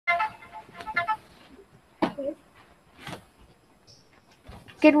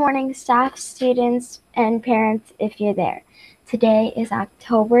Good morning, staff, students, and parents if you're there. Today is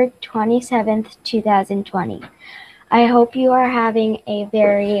October 27th, 2020. I hope you are having a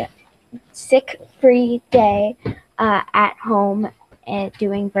very sick-free day at home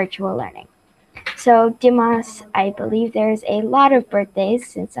doing virtual learning. So, Dimas, I believe there's a lot of birthdays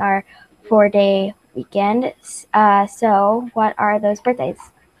since our 4-day weekend. So, what are those birthdays?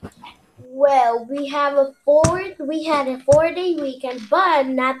 Well, we had a 4-day weekend, but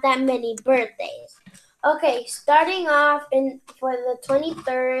not that many birthdays. Okay, starting off for the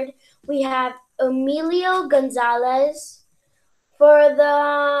 23rd, we have Emilio Gonzalez and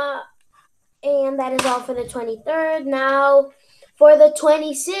that is all for the 23rd. Now, for the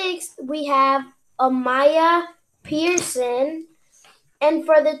 26th, we have Amaya Pearson. And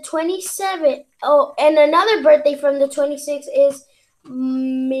for the 27th, and another birthday from the 26th is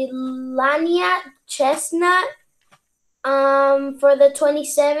Melania Chestnut. For the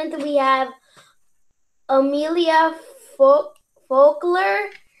 27th, we have Amelia Folkler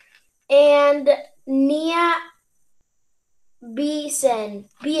and Nia Beeson.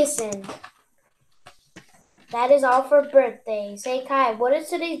 That is all for birthdays. Hey Kai, what is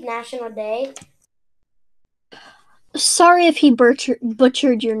today's national day? Sorry if he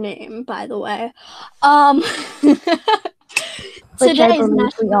butchered your name, by the way. Which I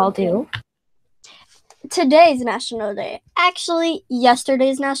believe we all do. Today's National Day. Actually,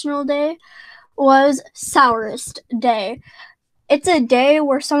 yesterday's National Day was Sourest Day. It's a day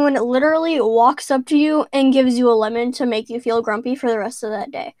where someone literally walks up to you and gives you a lemon to make you feel grumpy for the rest of that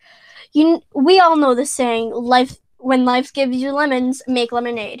day. We all know the saying, when life gives you lemons, make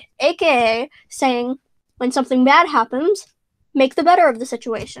lemonade. AKA saying, when something bad happens, make the better of the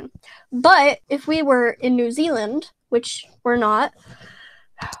situation. But if we were in New Zealand, which we're not,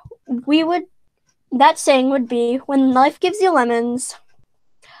 that saying would be, when life gives you lemons,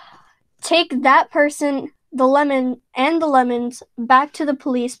 take that person, the lemon, and the lemons back to the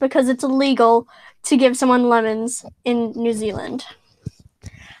police because it's illegal to give someone lemons in New Zealand.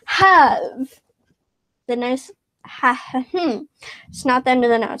 Have the nice... It's not the end of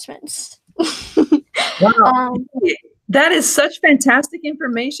the announcements. Wow. That is such fantastic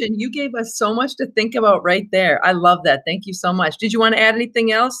information. You gave us so much to think about right there. I love that. Thank you so much. Did you want to add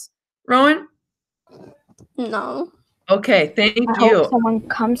anything else, Rowan? No. Okay, thank you. I hope someone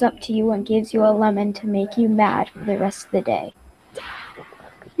comes up to you and gives you a lemon to make you mad for the rest of the day.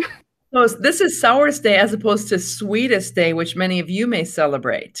 So this is Sourest Day as opposed to Sweetest Day, which many of you may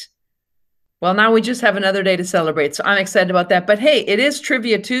celebrate. Well, now we just have another day to celebrate, so I'm excited about that. But hey, it is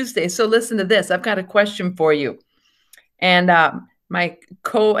Trivia Tuesday, so listen to this. I've got a question for you. And my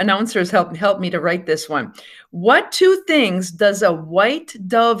co-announcers helped me to write this one. What two things does a white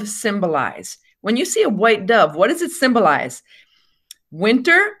dove symbolize? When you see a white dove, what does it symbolize?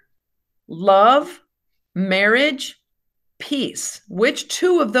 Winter, love, marriage, peace. Which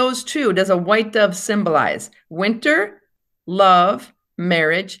two of those two does a white dove symbolize? Winter, love,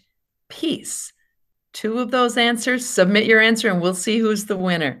 marriage, peace. Two of those answers. Submit your answer and we'll see who's the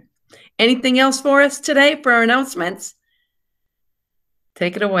winner. Anything else for us today for our announcements?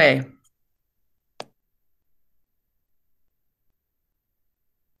 Take it away.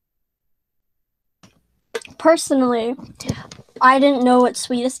 Personally, I didn't know what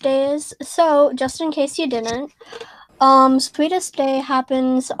Sweetest Day is, so just in case you didn't, Sweetest Day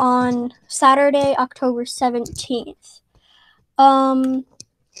happens on Saturday, October 17th.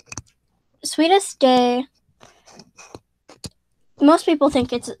 Sweetest Day, most people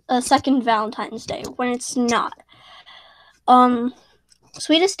think it's a second Valentine's Day, when it's not.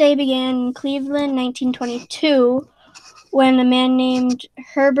 Sweetest Day began in Cleveland, 1922, when a man named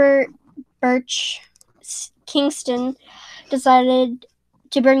Herbert Birch Kingston decided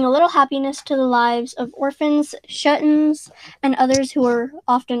to bring a little happiness to the lives of orphans, shut-ins, and others who were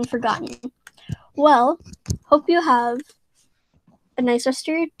often forgotten. Well, hope you have a nice rest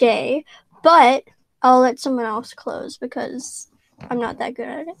of your day, but I'll let someone else close because I'm not that good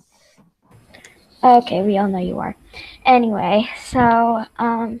at it. Okay, we all know you are. Anyway, so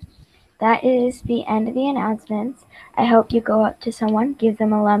that is the end of the announcements. I hope you go up to someone, give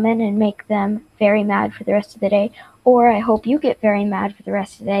them a lemon, and make them very mad for the rest of the day. Or I hope you get very mad for the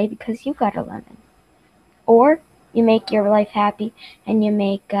rest of the day because you got a lemon. Or you make your life happy and you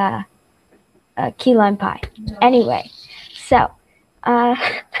make key lime pie. Anyway, so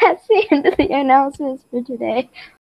that's the end of the announcements for today.